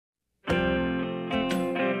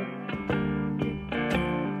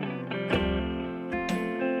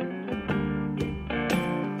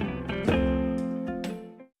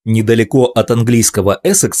Недалеко от английского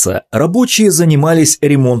Эссекса рабочие занимались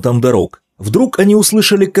ремонтом дорог. Вдруг они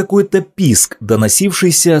услышали какой-то писк,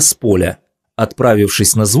 доносившийся с поля.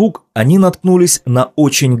 Отправившись на звук, они наткнулись на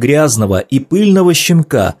очень грязного и пыльного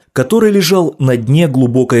щенка, который лежал на дне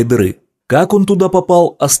глубокой дыры. Как он туда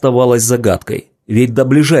попал, оставалось загадкой, ведь до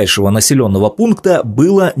ближайшего населенного пункта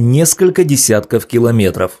было несколько десятков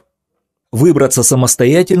километров. Выбраться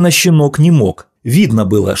самостоятельно щенок не мог. Видно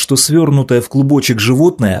было, что свернутое в клубочек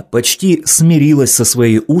животное почти смирилось со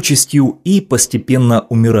своей участью и постепенно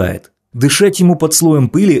умирает. Дышать ему под слоем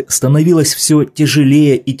пыли становилось все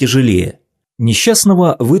тяжелее и тяжелее.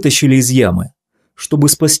 Несчастного вытащили из ямы. Чтобы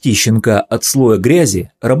спасти щенка от слоя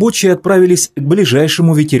грязи, рабочие отправились к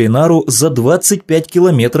ближайшему ветеринару за 25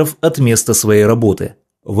 километров от места своей работы.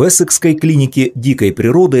 В эссекской клинике дикой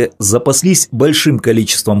природы запаслись большим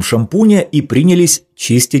количеством шампуня и принялись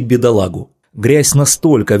чистить бедолагу. Грязь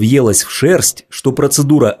настолько въелась в шерсть, что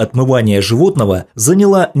процедура отмывания животного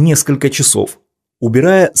заняла несколько часов.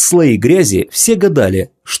 Убирая слои грязи, все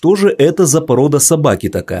гадали, что же это за порода собаки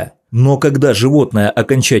такая. Но когда животное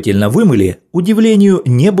окончательно вымыли, удивлению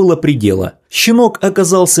не было предела. Щенок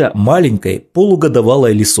оказался маленькой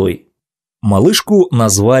полугодовалой лисой. Малышку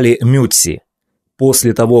назвали Мютси.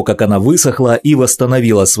 После того, как она высохла и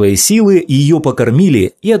восстановила свои силы, ее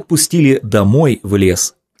покормили и отпустили домой в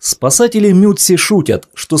лес. Спасатели Мютси шутят,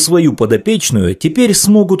 что свою подопечную теперь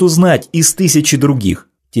смогут узнать из тысячи других.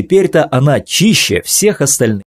 Теперь-то она чище всех остальных.